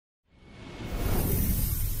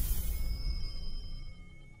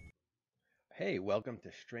Hey, welcome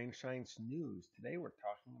to Strange Science News. Today we're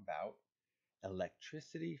talking about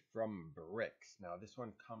electricity from bricks. Now, this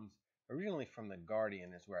one comes originally from The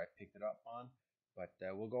Guardian, is where I picked it up on, but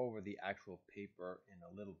we'll go over the actual paper in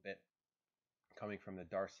a little bit, coming from the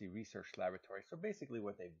Darcy Research Laboratory. So basically,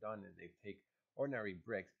 what they've done is they've taken ordinary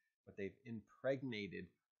bricks, but they've impregnated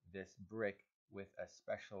this brick with a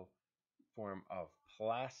special form of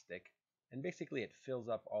plastic, and basically it fills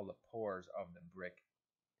up all the pores of the brick.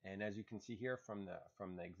 And as you can see here from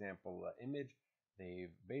the example image, they've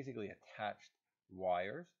basically attached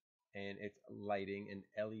wires and it's lighting an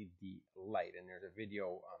LED light. And there's a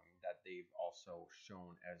video that they've also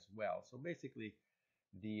shown as well. So basically,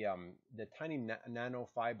 the tiny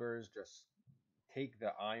nanofibers just take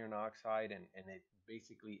the iron oxide, and it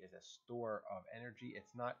basically is a store of energy.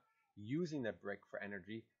 It's not using the brick for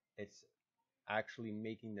energy. It's actually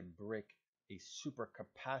making the brick a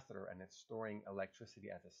supercapacitor, and it's storing electricity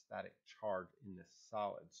as a static charge in the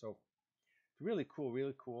solid. So it's really cool,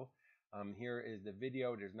 really cool. Here is the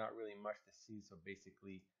video. There's not really much to see. So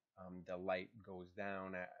basically, the light goes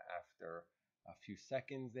down after a few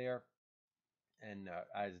seconds there, and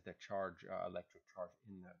as the charge, electric charge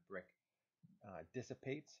in the brick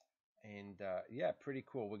dissipates. And yeah, pretty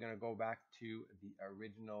cool. We're going to go back to the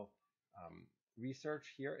original research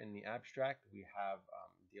here in the abstract. We have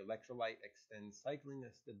the electrolyte extends cycling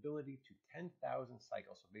stability to 10,000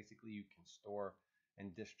 cycles. So basically, you can store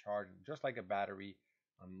and discharge just like a battery.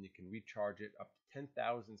 You can recharge it up to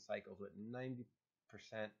 10,000 cycles with 90%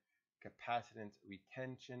 capacitance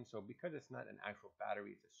retention. So because it's not an actual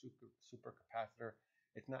battery, it's a supercapacitor.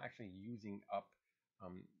 It's not actually using up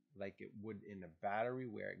um, like it would in a battery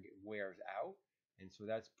where it wears out. And so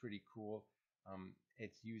that's pretty cool.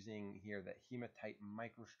 It's using here the hematite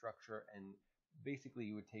microstructure, and basically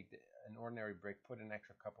you would take an ordinary brick, put an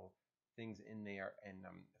extra couple things in there, and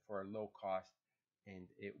for a low cost, and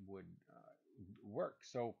it would work.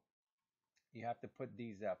 So you have to put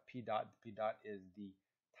these P dot. The P dot is the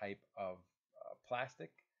type of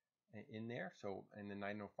plastic in there. So, and the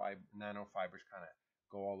nanofibers kind of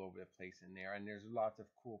go all over the place in there. And there's lots of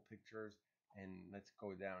cool pictures. And let's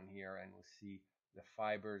go down here and we'll see the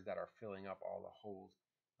fibers that are filling up all the holes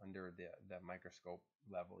under the microscope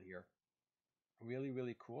level here. Really,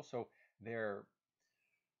 really cool. So their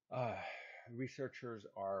uh, researchers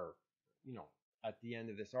are, you know, at the end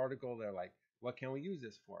of this article, they're like, what can we use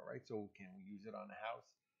this for, right? So can we use it on the house?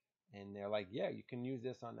 And they're like, yeah, you can use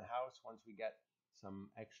this on the house once we get some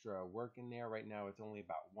extra work in there. Right now, it's only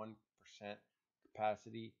about 1%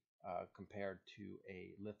 capacity compared to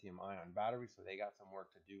a lithium ion battery. So they got some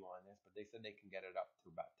work to do on this, but they said they can get it up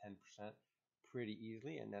to about 10% pretty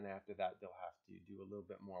easily. And then after that, they'll have to do a little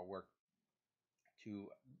bit more work to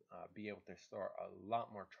be able to store a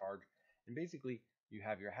lot more charge. And basically, you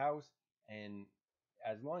have your house, and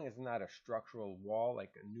as long as it's not a structural wall,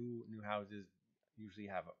 like a new houses usually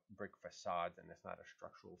have brick facades, and it's not a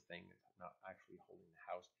structural thing, it's not actually holding the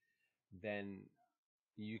house, then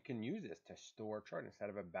you can use this to store charge instead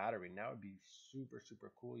of a battery. And that would be super,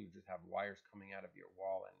 super cool. You just have wires coming out of your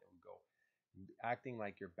wall, and it would go acting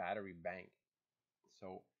like your battery bank.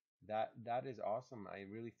 So that is awesome. I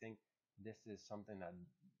really think this is something that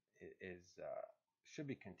is should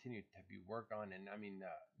be continued to be worked on. And I mean,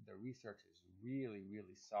 the research is really,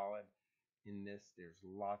 really solid in this. There's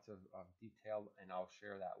lots of detail, and I'll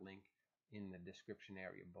share that link in the description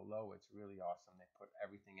area below. It's really awesome. They put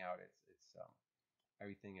everything out. It's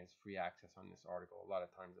everything is free access on this article. A lot of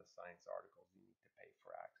times the science articles you need to pay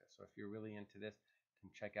for access. So if you're really into this, you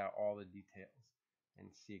can check out all the details and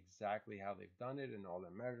see exactly how they've done it and all the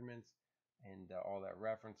measurements and all that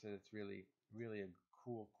references. It's really, really a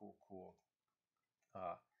cool, cool, cool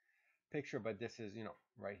picture. But this is,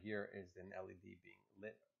 right here is an LED being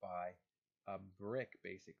lit by a brick,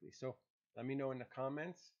 basically. So let me know in the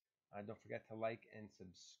comments. Don't forget to like and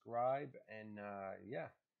subscribe. And yeah,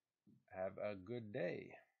 have a good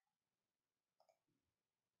day.